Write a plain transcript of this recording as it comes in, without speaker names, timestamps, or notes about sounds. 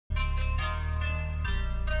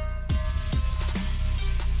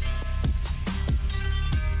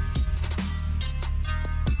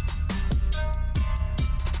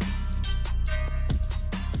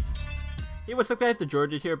Hey, what's up guys,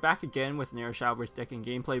 TheJordude here, back again with another Shadowverse deck and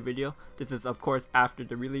gameplay video. This is of course after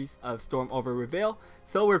the release of Storm Over Rivayle,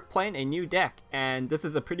 so we're playing a new deck, and this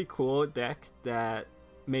is a pretty cool deck that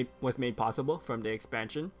was made possible from the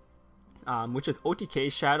expansion, which is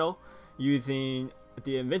OTK Shadow using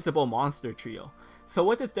the Invincible Monster Trio. So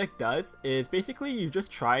what this deck does is basically you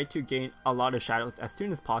just try to gain a lot of shadows as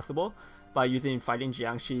soon as possible by using Fighting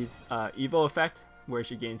Jiangshi's Evo effect, where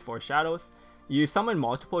she gains 4 shadows. You summon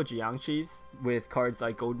multiple Jiangshis with cards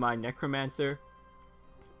like Goldmine Necromancer,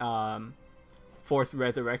 Forced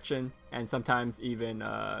Resurrection, and sometimes even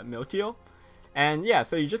Miltio. And yeah,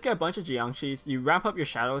 so you just get a bunch of Jiangshis, you ramp up your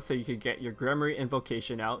shadows so you can get your Grimoire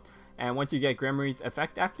Invocation out, and once you get Grimoire's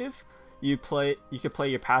effect active, you can play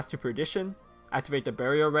your Path to Perdition, activate the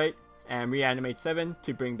Burial Rite, and reanimate 7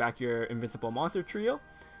 to bring back your Invincible Monster Trio.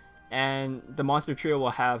 And the Monster Trio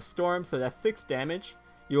will have Storm, so that's 6 damage.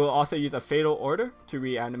 You will also use a Fatal Order to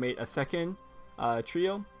reanimate a second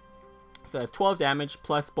trio. So that's 12 damage,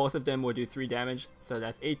 plus both of them will do 3 damage, so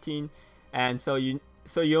that's 18. And so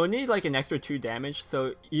you'll need like an extra 2 damage,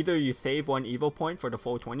 so either you save 1 Evo point for the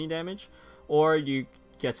full 20 damage, or you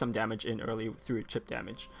get some damage in early through chip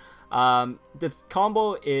damage. This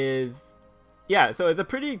combo is... yeah, so it's a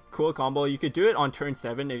pretty cool combo. You could do it on turn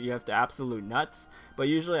 7 if you have the absolute nuts, but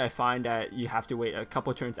usually I find that you have to wait a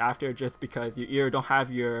couple turns after, just because you either don't have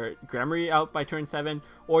your Grimoire out by turn 7,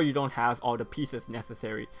 or you don't have all the pieces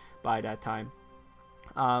necessary by that time.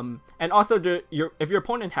 And also, if your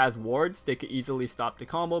opponent has wards, they could easily stop the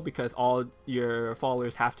combo because all your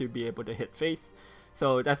followers have to be able to hit face.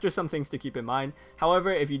 So that's just some things to keep in mind.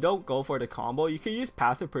 However, if you don't go for the combo, you can use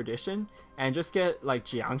Passive Perdition and just get like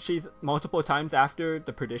Jiangshis multiple times after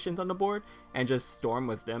the Perditions on the board and just storm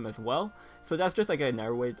with them as well. So that's just like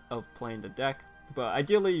another way of playing the deck. But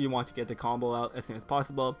ideally, you want to get the combo out as soon as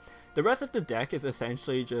possible. The rest of the deck is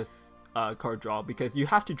essentially just card draw, because you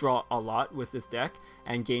have to draw a lot with this deck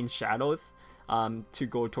and gain shadows to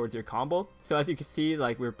go towards your combo. So as you can see,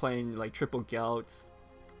 like we're playing like triple Gelts.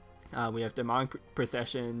 We have demonic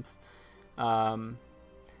processions.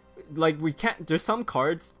 Like we can't. There's some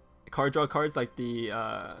card draw cards like the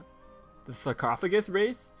sarcophagus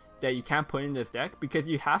race that you can't put in this deck because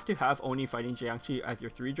you have to have only Fighting Jiangshi as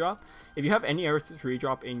your 3-drop. If you have any other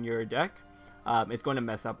 3-drop in your deck, it's going to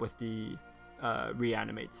mess up with the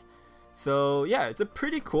reanimates. So yeah, it's a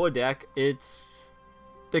pretty cool deck.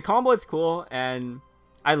 The combo is cool, and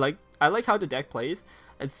I like how the deck plays.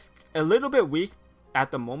 It's a little bit weak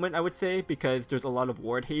at the moment, I would say, because there's a lot of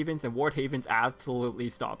Ward Havens, and Ward Havens absolutely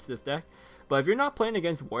stops this deck. But if you're not playing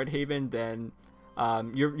against Ward Haven, then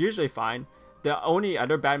you're usually fine. The only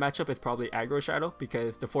other bad matchup is probably Aggro Shadow,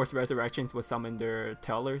 because the Forced Resurrections will summon their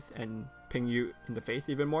Tailors and ping you in the face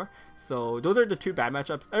even more. So those are the 2 bad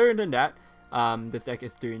matchups. Other than that, this deck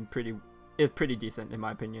is doing pretty decent in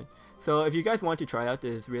my opinion. So if you guys want to try out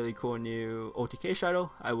this really cool new OTK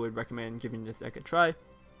Shadow, I would recommend giving this deck a try.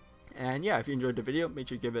 And yeah, if you enjoyed the video, make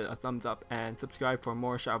sure you give it a thumbs up and subscribe for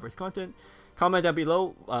more Shadowverse content. Comment down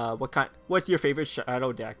below what's your favorite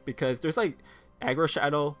Shadow deck, because there's like Aggro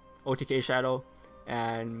Shadow, OTK Shadow,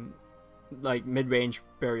 and like mid-range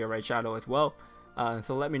Burial Rite Shadow as well.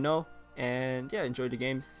 So let me know, and yeah, enjoy the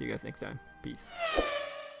games. See you guys next time. Peace.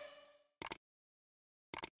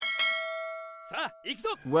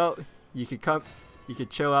 Well, you could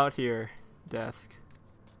chill out here, desk.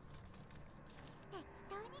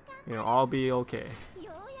 It'll all be okay.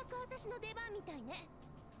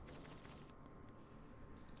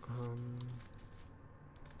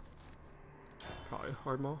 Probably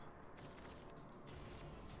hard mode.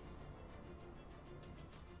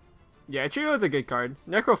 Yeah, Trio is a good card.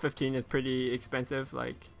 Necro 15 is pretty expensive.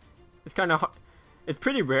 Like, it's kind of it's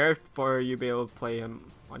pretty rare for you to be able to play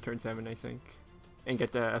him on turn 7, I think, and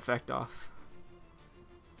get the effect off.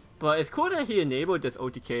 But it's cool that he enabled this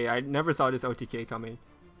OTK. I never saw this OTK coming.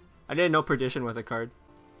 I didn't know Perdition was a card.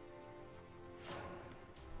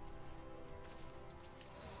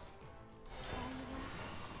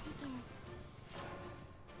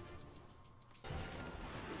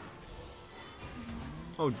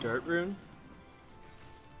 Oh, Dirt Rune?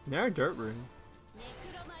 Never Dirt Rune.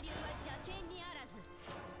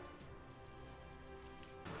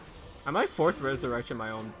 I might Force Resurrection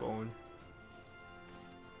my own bone.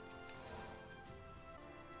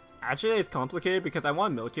 Actually, it's complicated because I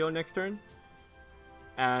want Miltio next turn.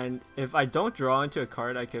 And if I don't draw into a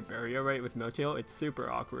card I could Burial Rite with Miltio, it's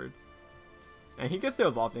super awkward. And he gets to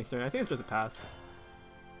evolve next turn. I think it's just a pass.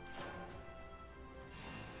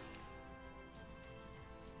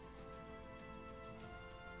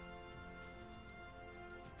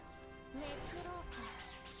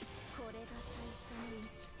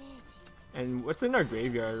 And what's in our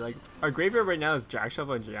graveyard? Like, our graveyard right now is Jack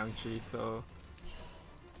Shovel and Jiangshi, so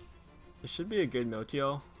it should be a good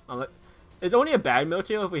Milteo. It's only a bad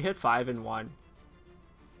Milteo if we hit 5 and 1.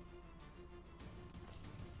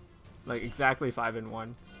 Like, exactly 5 and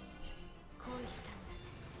 1.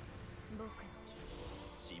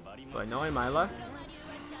 But knowing my luck,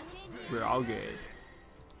 we're all good.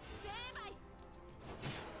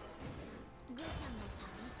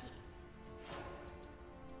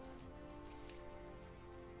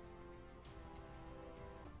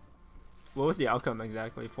 What was the outcome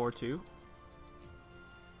exactly? 4-2?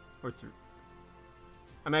 Or 3?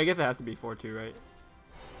 I mean, I guess it has to be 4-2, right?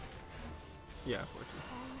 Yeah,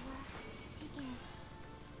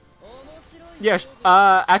 4-2. Yeah,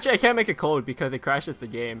 actually I can't make a code because it crashes the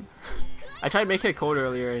game. I tried making a code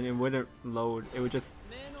earlier and it wouldn't load. It would just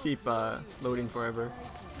keep loading forever.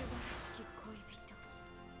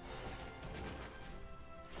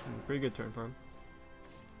 Pretty good turn for him.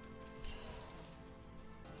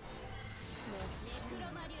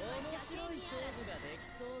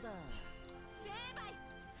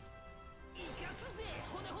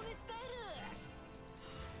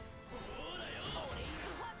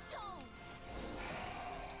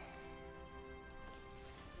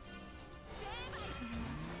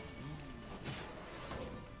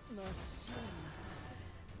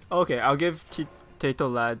 Okay, I'll give Tato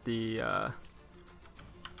Lad the a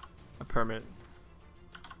permit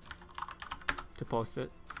to post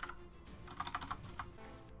it.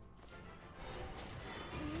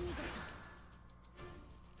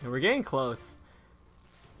 And we're getting close.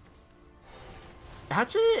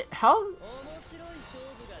 Actually, how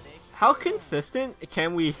consistent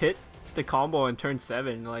can we hit the combo on turn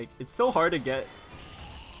 7? Like, it's so hard to get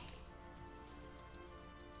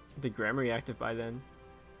the Grammary active by then.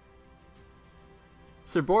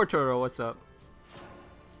 Sir Bortoro, what's up?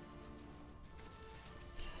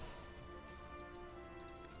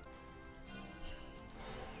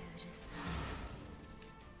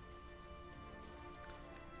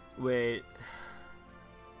 Wait.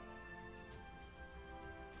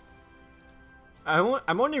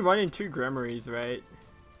 I'm only running 2 Gramaries, right?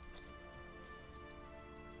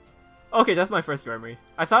 Okay, that's my first Gramary.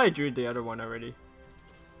 I thought I drew the other one already.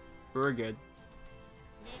 We're good.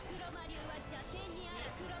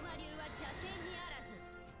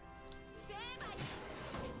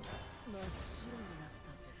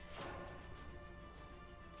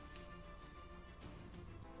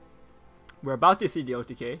 We're about to see the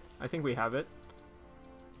OTK. I think we have it.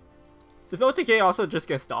 This OTK also just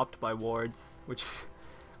gets stopped by wards, which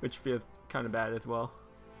feels kind of bad as well.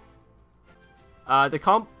 The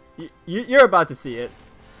comp, you're about to see it.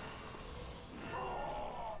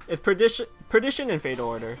 It's Perdition in Fatal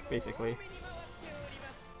Order, basically.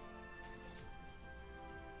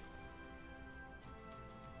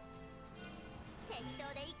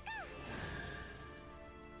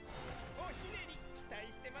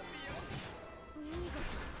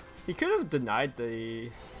 He could have denied the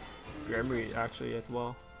Grammary actually as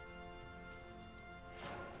well.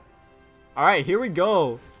 Alright, here we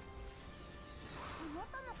go.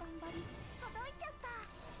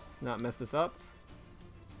 Not mess this up.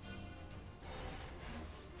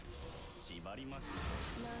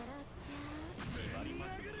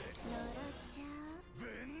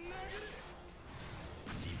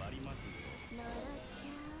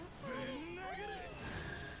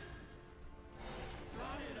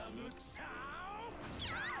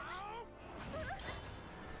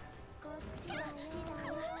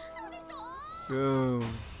 Boom.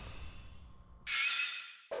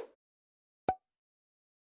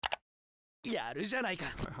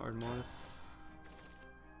 Quite hard, Morris.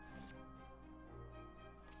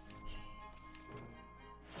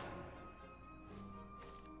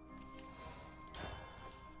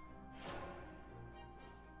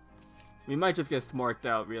 We might just get smarked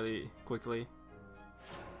out really quickly.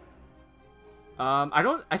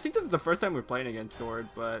 I think this is the first time we're playing against Sword,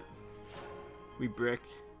 but we brick.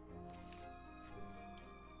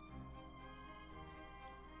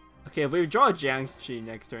 Okay, if we draw a Jiangshi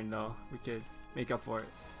next turn though, we could make up for it.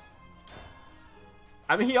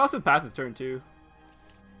 I mean, he also passes turn 2.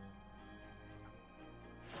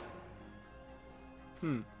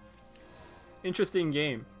 Interesting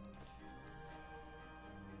game.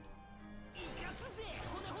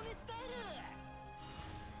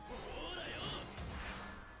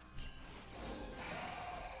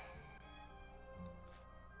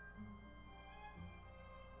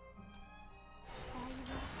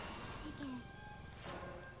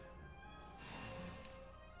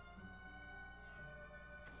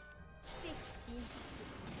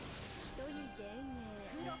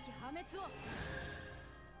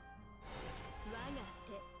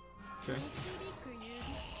 Okay.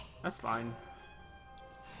 That's fine.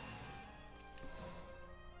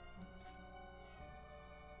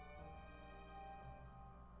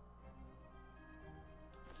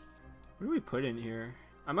 What do we put in here?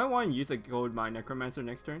 I might want to use a gold mine necromancer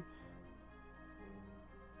next turn.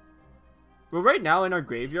 Well, right now in our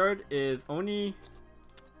graveyard is only...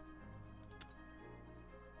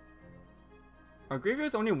 Our graveyard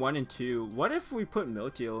is only 1 and 2. What if we put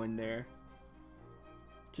Miltio in there?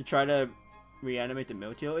 To try to reanimate the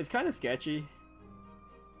Miltio? It's kind of sketchy.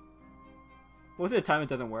 Most of the time it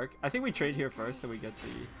doesn't work. I think we trade here first so we get the...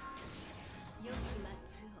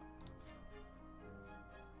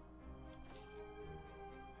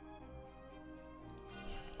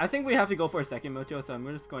 I think we have to go for a second Miltio, so I'm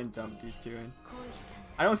just going to dump these two in.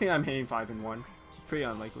 I don't think I'm hitting 5 and 1. It's pretty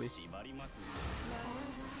unlikely.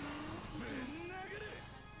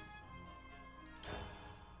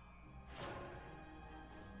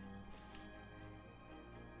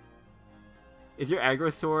 Is your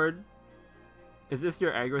aggro sword... Is this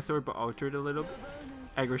your aggro sword but altered a little?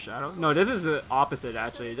 Aggro shadow? No, this is the opposite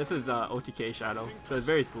actually. This is OTK shadow, so it's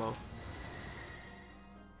very slow.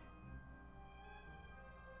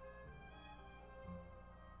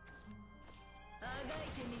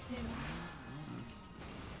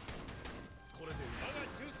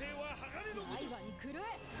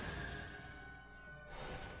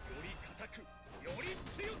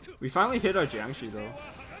 We finally hit our Jiangshi though.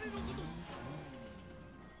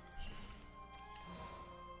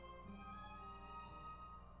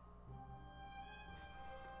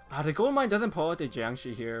 The gold mine doesn't pull out the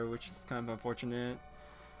Jiangshi here, which is kind of unfortunate.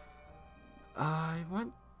 I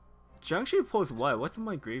want... Jiangshi pulls what? What's in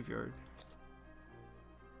my graveyard?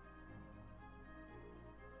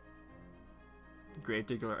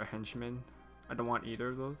 Gravedigger or Henchman? I don't want either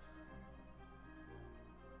of those.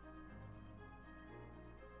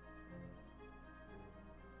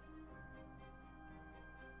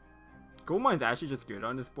 Gold mine's actually just good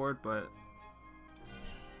on this board, but...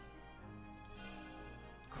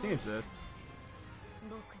 I think it's this.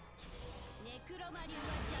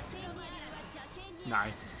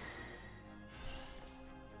 Nice.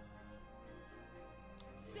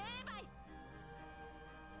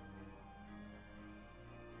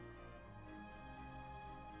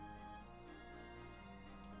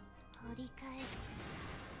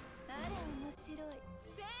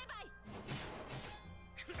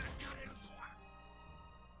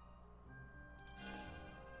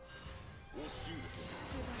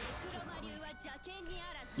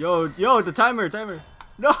 Yo, the timer.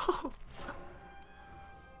 No.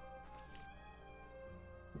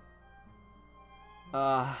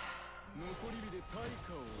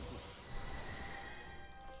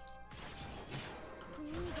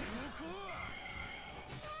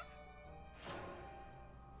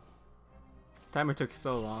 Timer took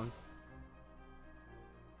so long.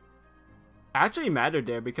 Actually mattered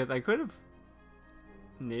there because I could have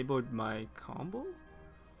enabled my combo.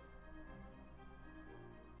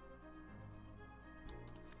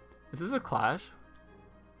 Is this a clash?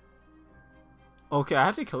 Okay, I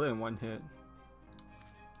have to kill it in one hit.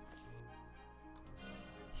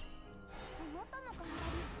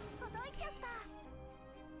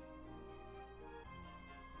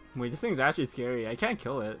 Wait, this thing's actually scary. I can't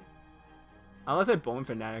kill it. Unless I Bone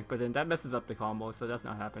Fanatic, but then that messes up the combo, so that's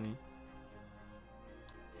not happening.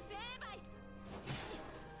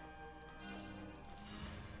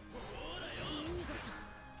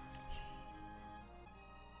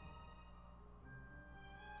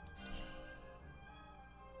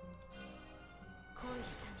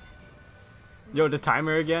 Yo, the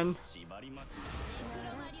timer again?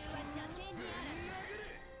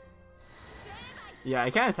 Yeah, I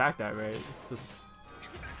can't attack that, right? It's just...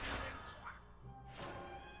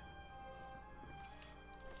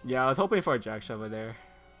 Yeah, I was hoping for a Jack Shovel there.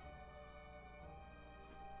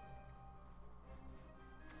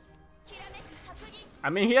 I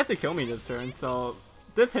mean, he has to kill me this turn, so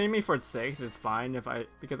just hitting me for 6 is fine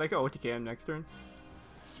because I could OTK him next turn.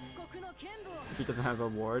 If he doesn't have a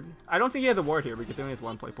ward. I don't think he has a ward here because he only has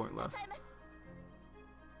 1 play point left.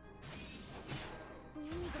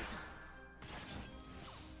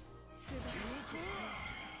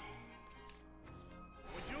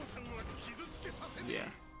 Yeah.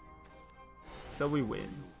 So we win.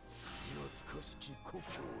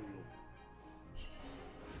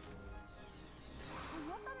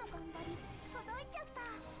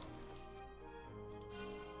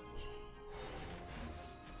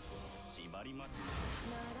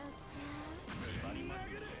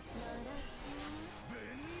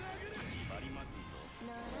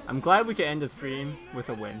 I'm glad we could end the stream with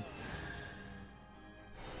a win.